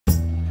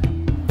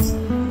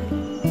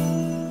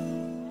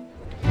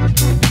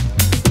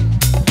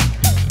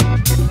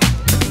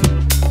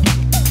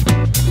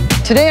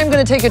Today I'm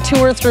going to take a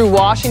tour through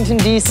Washington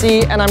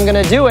DC, and I'm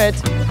going to do it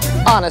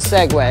on a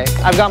Segway.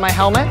 I've got my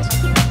helmet,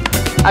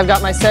 I've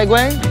got my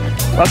Segway.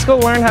 Let's go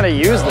learn how to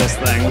use this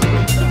thing. A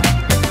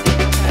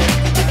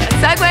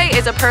Segway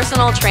is a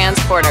personal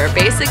transporter.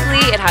 Basically,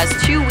 it has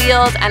two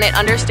wheels and it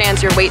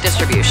understands your weight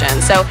distribution.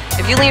 So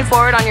if you lean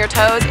forward on your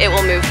toes, it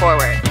will move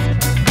forward.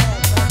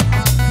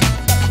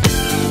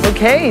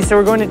 Okay, so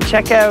we're going to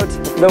check out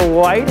the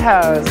White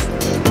House.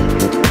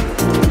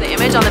 The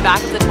image on the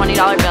back of the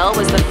 $20 bill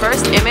was the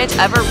first image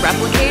ever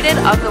replicated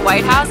of the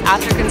White House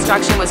after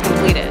construction was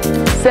completed.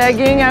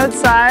 Segging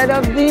outside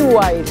of the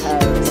White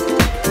House.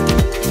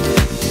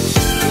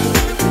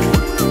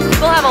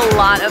 People have a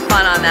lot of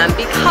fun on them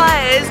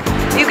because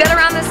you get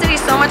around the city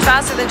so much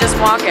faster than just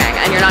walking,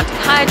 and you're not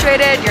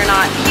dehydrated, you're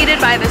not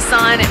heated by the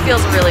sun, it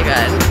feels really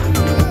good.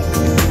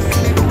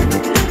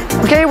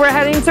 Okay, we're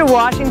heading to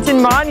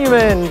Washington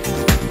Monument.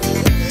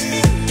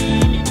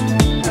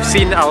 We've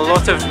seen a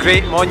lot of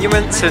great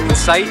monuments and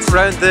sites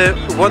around the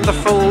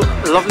wonderful,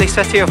 lovely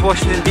city of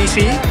Washington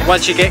DC.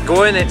 Once you get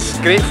going, it's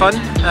great fun.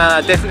 I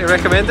definitely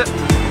recommend it.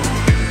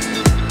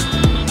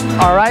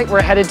 All right,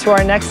 we're headed to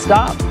our next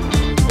stop.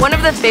 One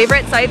of the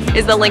favorite sites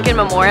is the Lincoln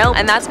Memorial,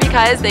 and that's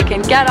because they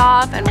can get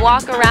off and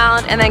walk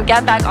around and then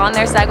get back on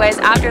their Segways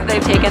after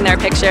they've taken their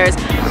pictures,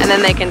 and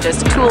then they can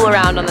just tool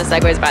around on the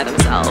Segways by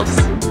themselves.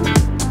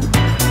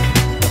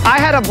 I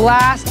had a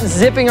blast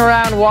zipping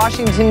around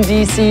Washington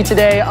DC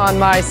today on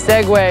my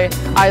Segway.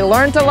 I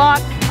learned a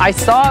lot, I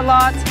saw a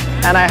lot,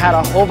 and I had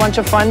a whole bunch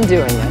of fun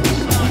doing it.